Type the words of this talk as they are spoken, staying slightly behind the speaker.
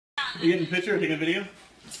Are you getting a picture or taking a video?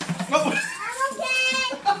 Oh.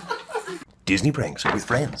 Disney pranks with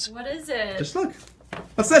friends. What is it? Just look.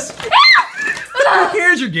 What's this?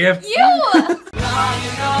 Here's your gift. You!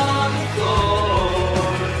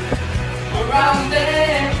 Around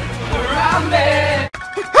me, around me.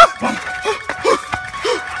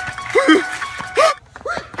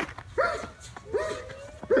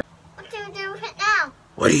 What do we do now?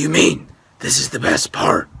 What do you mean? This is the best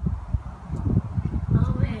part.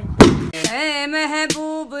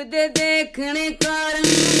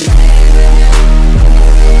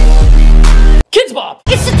 Kids Bop!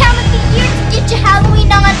 It's the time of the year to get your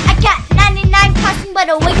Halloween on. I got 99 costumes, but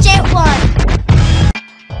a witch ain't one.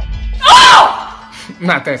 Oh!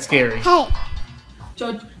 Not that scary. Hey.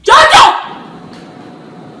 Jojo!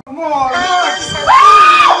 Come on.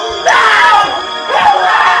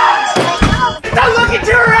 Don't look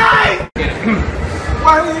into her eyes!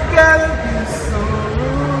 Why you gotta be so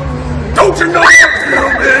rude? Don't you know you're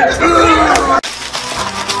human too?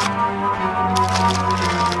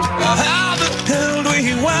 How the hell do we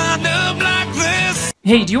wind up like this?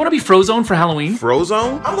 Hey, do you want to be Frozone for Halloween?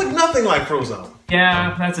 Frozone? I look nothing like Frozone.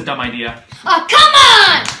 Yeah, that's a dumb idea. Oh, come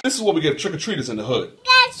on! This is what we give trick-or-treaters in the hood.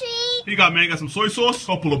 Got treat. You got, man, got some soy sauce,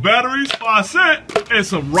 couple of batteries, 5 cents, and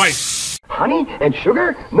some rice. Honey and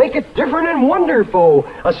sugar make it different and wonderful.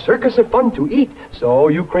 A circus of fun to eat. So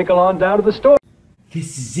you crinkle on down to the store.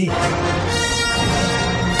 This is it.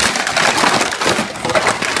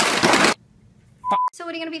 So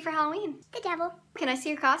what are you gonna be for Halloween? The devil. Can I see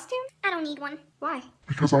your costume? I don't need one. Why?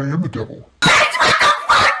 Because I am the devil.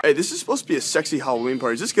 Hey, this is supposed to be a sexy Halloween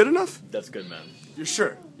party. Is this good enough? That's good, man. You're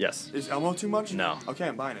sure? Yes. Is Elmo too much? No. Okay,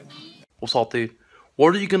 I'm buying it. Well, Salty,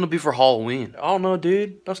 what are you gonna be for Halloween? I don't know,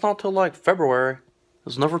 dude. That's not till like February.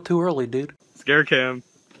 It's never too early, dude. Scare cam.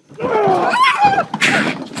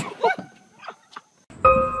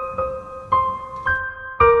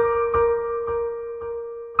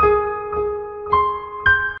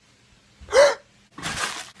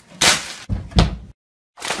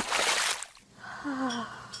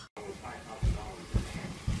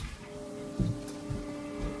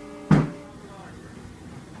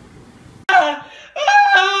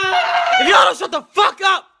 If y'all don't shut the fuck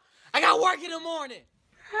up, I got work in the morning.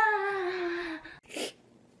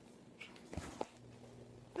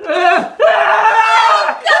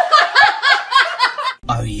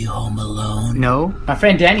 Are you home alone? No, my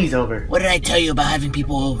friend Danny's over. What did I tell you about having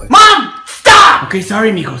people over? Mom, stop! Okay,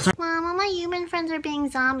 sorry, Miko. Sorry. Mom, all my human friends are being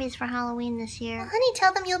zombies for Halloween this year. Well, honey,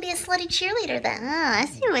 tell them you'll be a slutty cheerleader then. Oh, I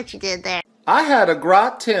see what you did there. I had a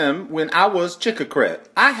grat Tim when I was chickacret.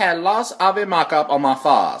 I had lots of a mock-up on my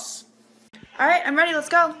face. Alright, I'm ready, let's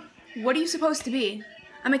go. What are you supposed to be?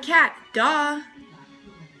 I'm a cat, duh.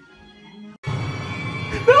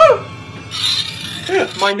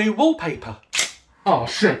 My new wallpaper. Oh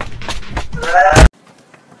shit. You're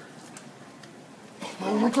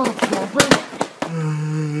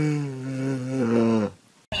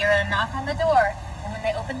gonna knock on the door, and when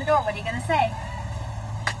they open the door, what are you gonna say?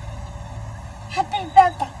 Happy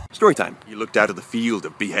birthday. Story time. He looked out of the field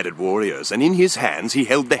of beheaded warriors, and in his hands he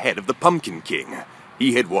held the head of the Pumpkin King.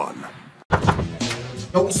 He had won.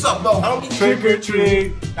 Yo, what's up, though, homie? Trick or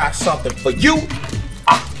treat. Got something for you,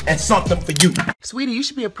 and something for you. Sweetie, you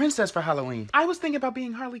should be a princess for Halloween. I was thinking about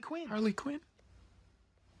being Harley Quinn. Harley Quinn?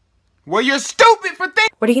 Well, you're stupid for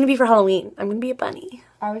thinking. What are you gonna be for Halloween? I'm gonna be a bunny.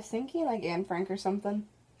 I was thinking like Anne Frank or something.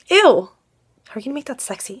 Ew! How are you gonna make that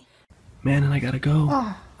sexy? Man, and I gotta go.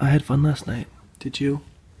 Oh. I had fun last night. Did you?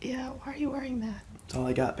 Yeah, why are you wearing that? That's all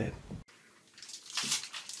I got, babe.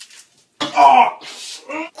 Oh,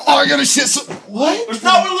 I gotta shit some. What? That's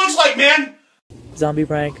not what it looks like, man. Zombie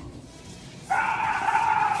prank.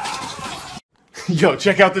 Yo,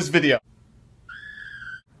 check out this video.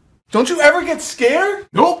 Don't you ever get scared?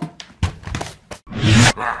 Nope.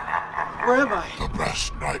 Where am I? The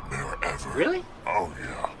best nightmare ever. Really? Oh,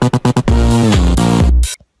 yeah.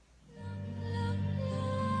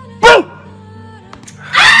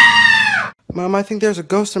 Mom, I think there's a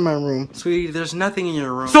ghost in my room. Sweetie, there's nothing in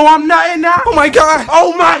your room. So I'm not in now? Oh my god!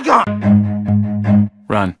 Oh my god!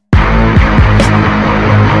 Run.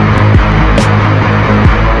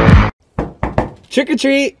 Trick or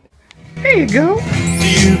treat. There you go. Do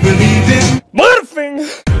you believe in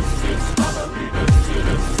Butterfinger?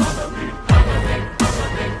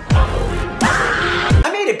 I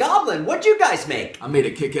made a goblin. What'd you guys make? I made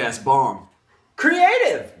a kick-ass bomb.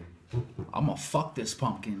 Creative. I'm gonna fuck this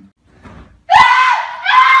pumpkin.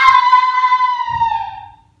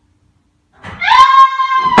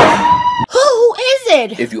 Who is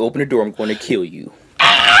it? If you open the door, I'm going to kill you.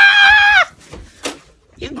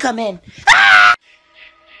 You can come in.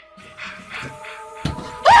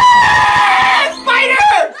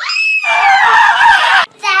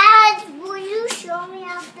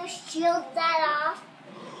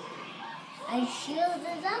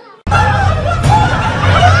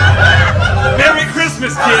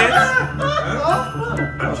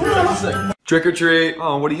 classic! Trick or treat.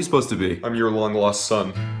 Oh, what are you supposed to be? I'm your long-lost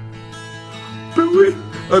son. Billy,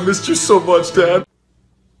 I missed you so much, Dad.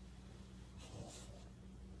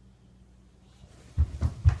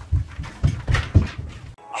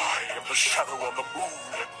 I am the shadow on the moon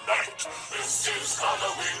at night. This is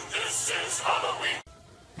Halloween. This is Halloween.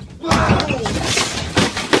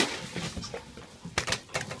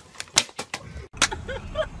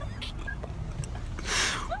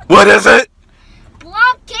 What is it?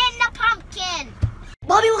 Lumpkin the pumpkin.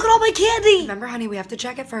 Mommy, look at all my candy! Remember, honey, we have to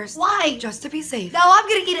check it first. Why? Just to be safe. No, I'm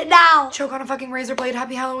gonna eat it now. Choke on a fucking razor blade.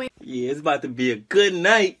 Happy Halloween. Yeah, it's about to be a good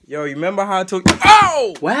night. Yo, you remember how I told you?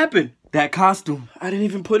 Oh! What happened? That costume. I didn't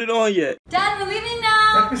even put it on yet. Dad, we're leaving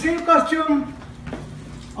now. The same costume.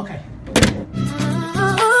 Okay.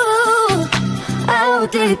 How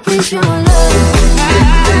deep is your love?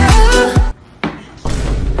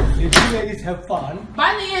 Did you ladies have fun?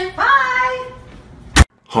 Bye, Liam. Bye.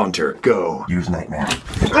 Haunter, go. Use nightmare.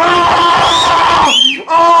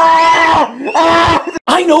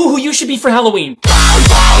 I know who you should be for Halloween.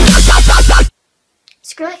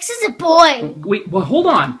 Skrillex is a boy. Wait, well, hold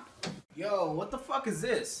on. Yo, what the fuck is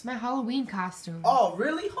this? My Halloween costume. Oh,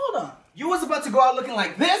 really? Hold on. You was about to go out looking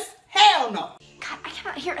like this? Hell no. God, I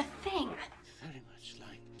cannot hear a thing.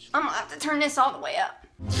 I'm gonna have to turn this all the way up.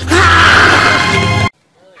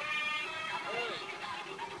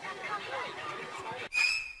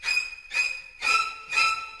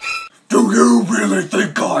 Do you really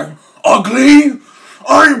think I'm ugly?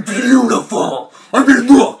 I'm beautiful. I mean,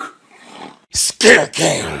 look. Scare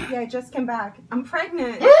game. Yeah, I just came back. I'm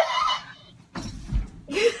pregnant.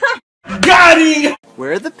 Got him!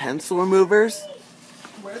 Where are the pencil removers?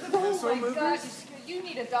 Where are the pencil removers? God, you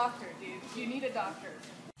need a doctor, dude. You need a doctor.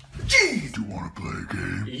 Jeez. Do you want to play a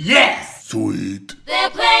game? Yes! Sweet. They're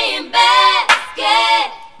playing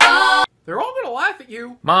basketball. They're all gonna laugh at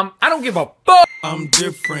you. Mom, I don't give a fuck. I'm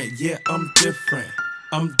different, yeah, I'm different.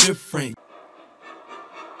 I'm different.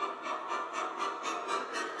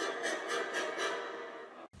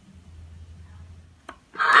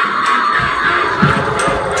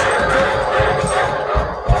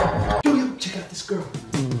 Yo, check out this girl.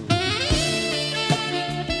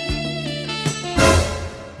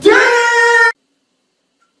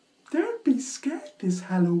 Don't be scared this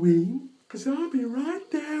Halloween, because I'll be right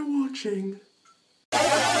there watching.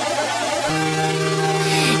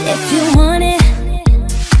 If you want it,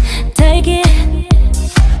 take it.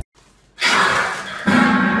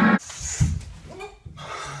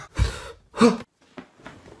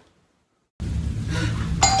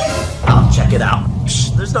 Oh, check it out. Shh,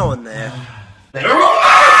 there's no one there.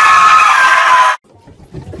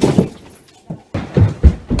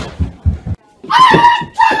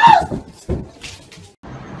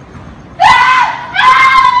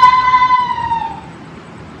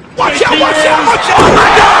 Watch out, watch out, watch out!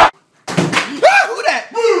 Who that?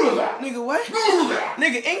 Nigga, what?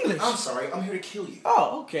 Nigga, English. I'm sorry, I'm here to kill you.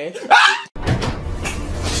 Oh, okay. Did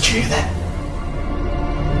you hear that?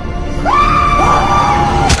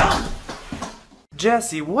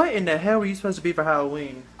 Jesse, what in the hell were you supposed to be for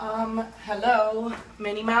Halloween? Hello,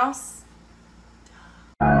 Minnie Mouse?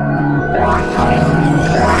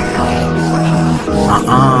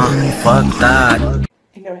 Fuck that.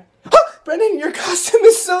 Anyway. Brennan, your costume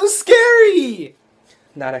is so scary!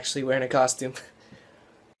 Not actually wearing a costume.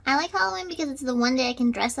 I like Halloween because it's the one day I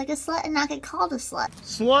can dress like a slut and not get called a slut.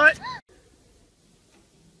 Slut?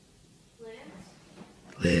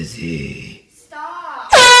 Lizzie.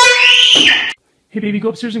 Stop. Hey, baby, go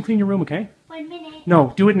upstairs and clean your room, okay? 1 minute.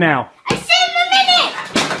 No, do it now. I said a minute!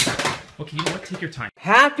 Okay, you know what? Take your time.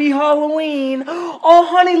 Happy Halloween! Oh,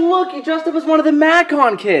 honey, look, you dressed up as one of the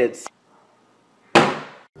MadCon kids.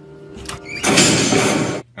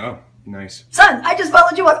 Oh, nice. Son, I just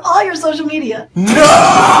followed you on all your social media. No!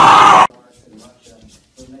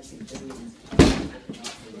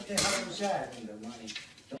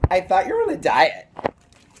 I thought you were on a diet.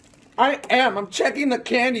 I am. I'm checking the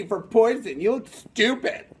candy for poison. You look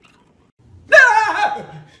stupid.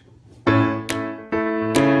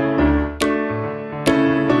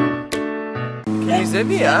 Can you zip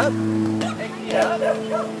me up?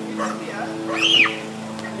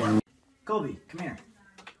 Colby, come here.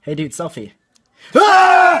 Hey, dude, selfie.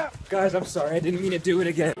 Ah! Guys, I'm sorry. I didn't mean to do it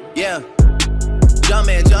again. Yeah.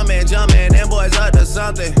 Jumpin', jumpin', jumpin', them boys up to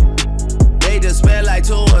something. They just spent like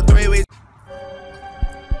 2 or 3 weeks.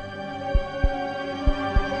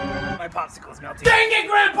 My popsicle's melting. Dang it,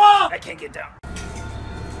 Grandpa! I can't get down.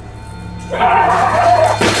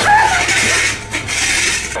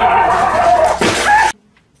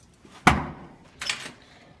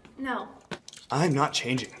 No. I'm not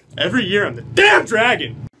changing. Every year I'm the damn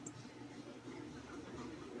dragon.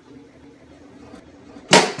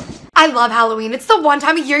 I love Halloween. It's the one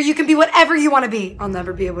time of year you can be whatever you want to be. I'll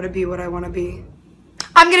never be able to be what I want to be.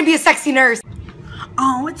 I'm gonna be a sexy nurse.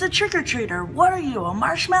 Oh, it's a trick-or-treater. What are you, a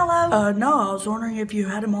marshmallow? No, I was wondering if you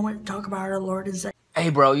had a moment to talk about our Lord and Savior. Hey,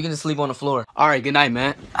 bro, you can just sleep on the floor. All right, good night,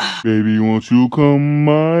 man. Baby, won't you come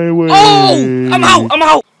my way? Oh! I'm out! I'm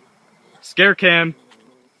out! Scare cam.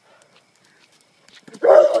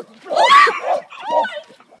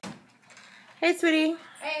 Hey, sweetie.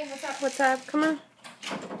 Hey, what's up? What's up? Come on.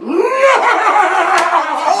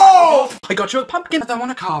 Oh! I got you a pumpkin. I want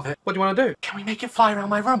to carve it. What do you want to do? Can we make it fly around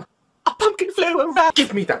my room? A pumpkin flew around.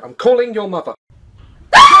 Give me that. I'm calling your mother.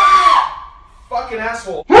 Fucking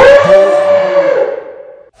asshole.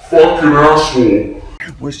 Fucking asshole.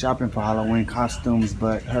 We're shopping for Halloween costumes,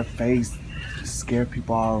 but her face scared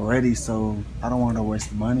people already, so I don't want to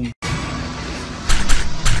waste money.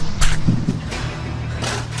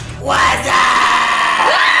 What's up?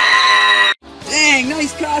 Dang,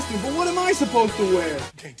 nice costume, but what am I supposed to wear?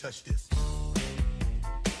 Can't touch this.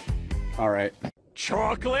 Alright.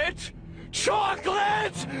 Chocolate!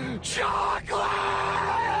 Chocolate! Chocolate!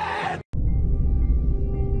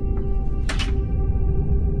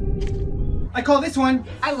 I call this one,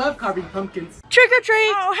 I love carving pumpkins. Trick or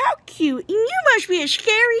treat! Oh, how cute. And you must be a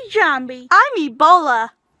scary zombie. I'm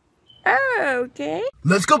Ebola. Oh, okay.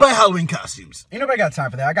 Let's go buy Halloween costumes. Ain't nobody got time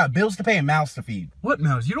for that. I got bills to pay and mouths to feed. What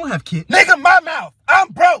mouths? You don't have kids. Nigga, my mouth! I'm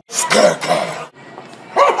broke! What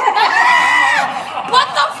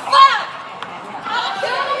the fuck? I'll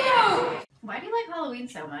kill you! Why do you like Halloween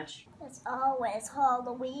so much? It's always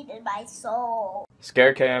Halloween in my soul.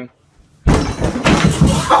 Scare cam.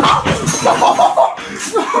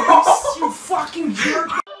 You fucking jerk!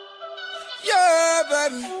 Yeah,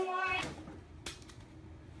 baby!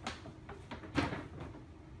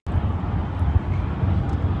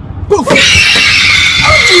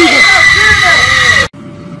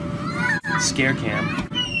 Scare cam.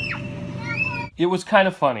 It was kind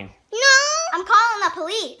of funny. No! I'm calling the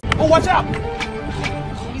police. Oh, watch out!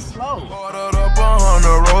 He's slow.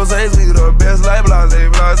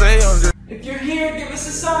 If you're here, give us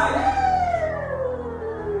a sign.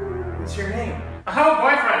 What's your name? I have a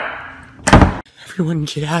boyfriend. Everyone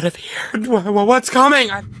get out of here. What's coming?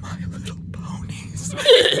 My Little Ponies.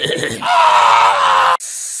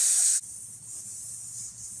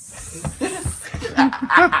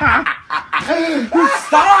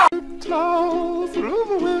 Stop! Through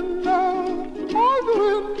the window,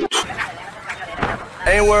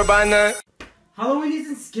 Ain't worried about nothing. Halloween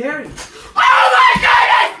isn't scary. Oh my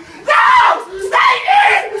goodness! No! Thank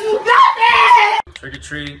you! Nothing! Trick or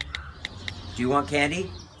treat. Do you want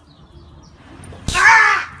candy?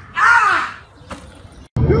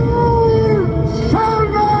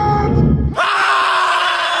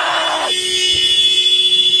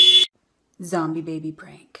 Zombie baby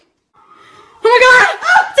prank. Oh my god!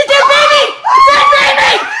 It's a dead baby! Dead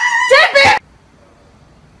baby! Dead baby!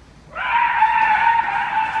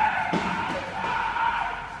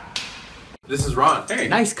 This is Ron. Hey.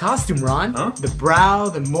 Nice costume, Ron. Huh? The brow,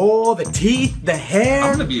 the mole, the teeth, the hair.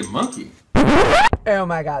 I'm gonna be a monkey. Oh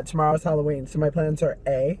my god, tomorrow's Halloween, so my plans are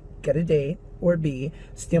A, get a date, or B,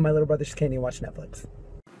 steal my little brother's candy and watch Netflix.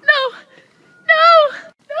 No!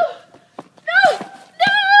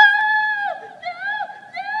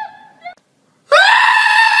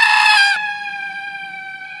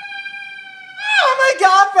 Oh my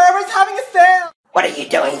god, Forever's having a sale! What are you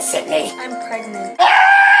doing, Sydney? I'm pregnant.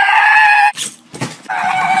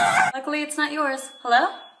 Luckily, it's not yours. Hello?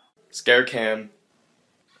 Scare cam.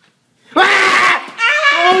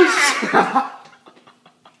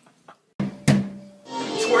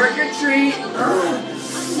 Twerk or treat.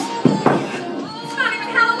 It's not even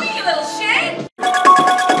Halloween, you little shit!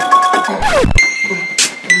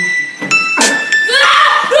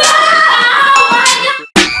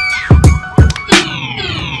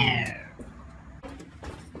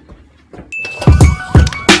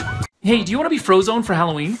 Hey, do you want to be Frozone for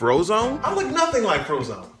Halloween? Frozone? I look nothing like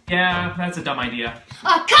Frozone. Yeah, that's a dumb idea.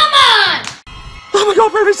 Oh, come on! Oh my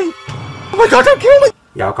god, Forever's in. Oh my god, don't kill me!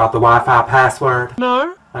 Y'all got the Wi-Fi password?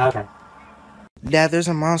 No. Okay. Dad, there's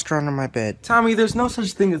a monster under my bed. Tommy, there's no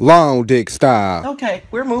such thing as Long dick style. Okay,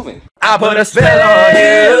 we're moving. I put a spell on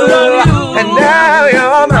you, and now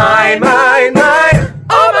you're mine, mine, mine,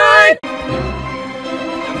 oh mine.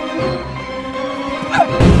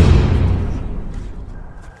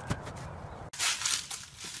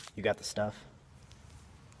 You got the stuff?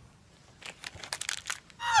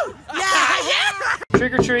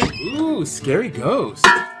 Trick or treat. Ooh, scary ghost.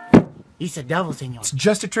 He's a devil, senor. It's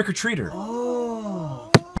just a trick-or-treater.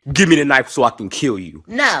 Oh. Give me the knife so I can kill you.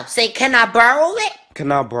 No, say, can I borrow it?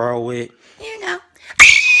 Can I borrow it? You know.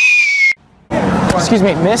 Excuse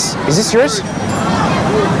me, miss, is this yours?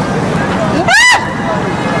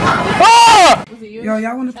 Yo,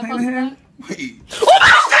 y'all wanna play in here?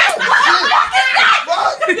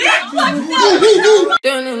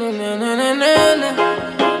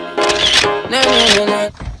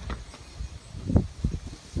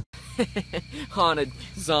 Haunted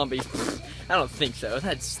zombies. I don't think so.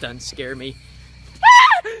 That doesn't scare me.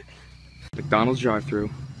 McDonald's drive-thru.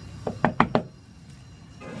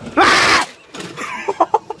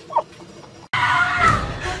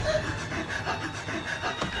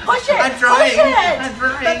 Push it! I'm trying. Push it! I'm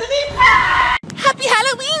trying. Happy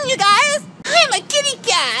Halloween, you guys! I'm a kitty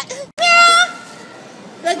cat. Meow.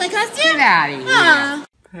 Like my costume? Get out of here.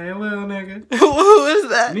 Hey, little nigga. Who is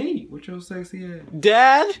that? Me, with your sexy ass.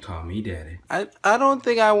 Dad? Call me daddy. I don't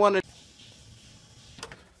think I want to.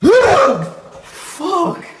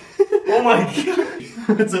 Fuck! Oh my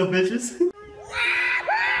god. What's up, bitches?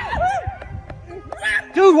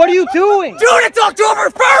 Dude, what are you doing? Dude, it's October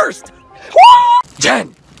 1st!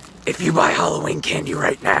 Jen, if you buy Halloween candy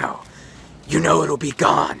right now, you know it'll be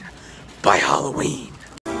gone by Halloween.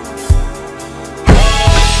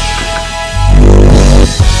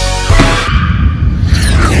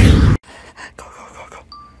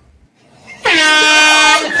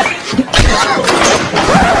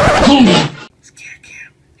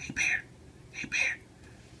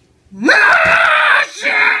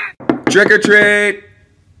 Trick or treat!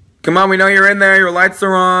 Come on, we know you're in there. Your lights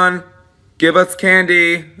are on. Give us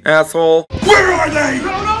candy, asshole. Where are they?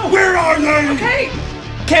 Where are they? Okay.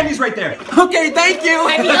 Candy's right there. Okay, thank you.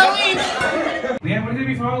 Happy Halloween! Man, what did it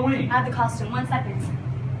be for Halloween? I have the costume. 1 second.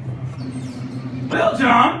 Well,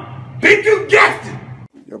 John, think you guessed it.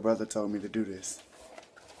 Your brother told me to do this.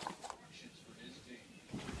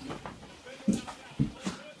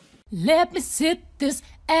 Let me sit this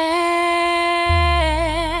ass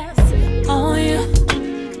on you.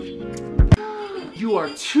 You are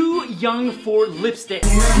too young for lipstick.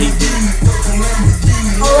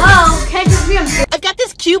 Hello? Can't just be a I've got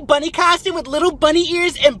this cute bunny costume with little bunny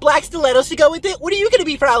ears and black stilettos to go with it. What are you gonna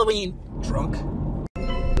be for Halloween? Drunk.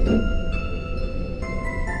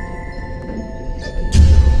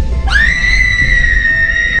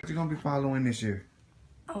 What you gonna be following this year?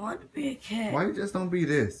 I want to be a cat. Why you just don't be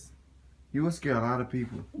this? You will scare a lot of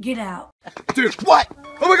people. Get out. Dude, what?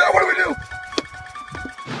 Oh my god, what do we do?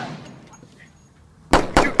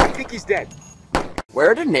 Dude, I think he's dead.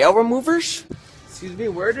 Where are the nail removers? Excuse me,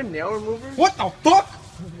 where are the nail removers? What the fuck?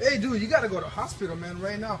 Hey, dude, you gotta go to the hospital, man,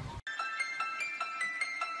 right now.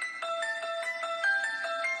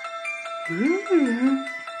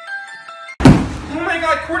 Oh my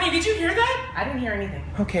god, Courtney, did you hear that? I didn't hear anything.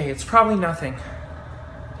 Okay, it's probably nothing.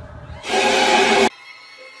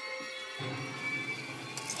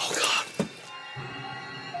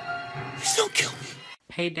 Please don't kill me.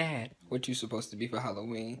 Hey Dad, what you supposed to be for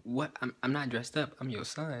Halloween? What? I'm not dressed up. I'm your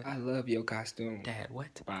son. I love your costume. Dad,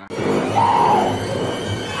 what? Bye.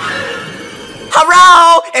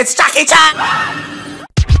 Hello! It's Chucky Chan!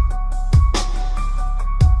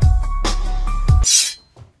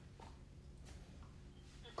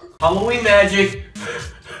 Halloween magic.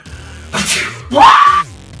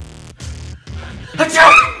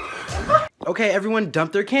 Okay, everyone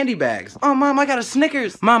dump their candy bags. Oh, Mom, I got a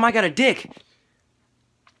Snickers. Mom, I got a dick.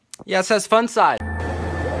 Yeah, it says fun side.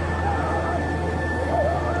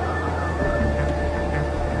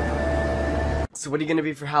 So what are you gonna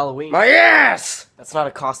be for Halloween? My ass! That's not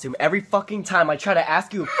a costume. Every fucking time I try to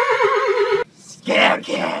ask you. Scare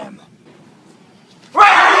cam!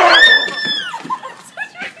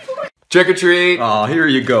 Trick or treat. Aw, here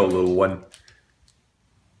you go, little one.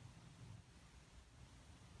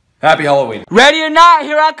 Happy Halloween. Ready or not,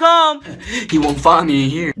 here I come! He won't find me in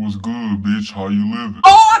here. What's good, bitch? How you living?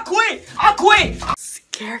 Oh, I quit! I quit!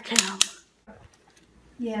 Scare cam.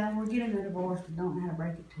 Yeah, we're getting a divorce, but don't know how to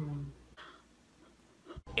break it to him.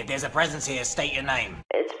 If there's a presence here, state your name.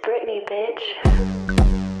 It's Brittany, bitch.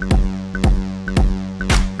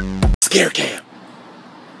 Scare cam!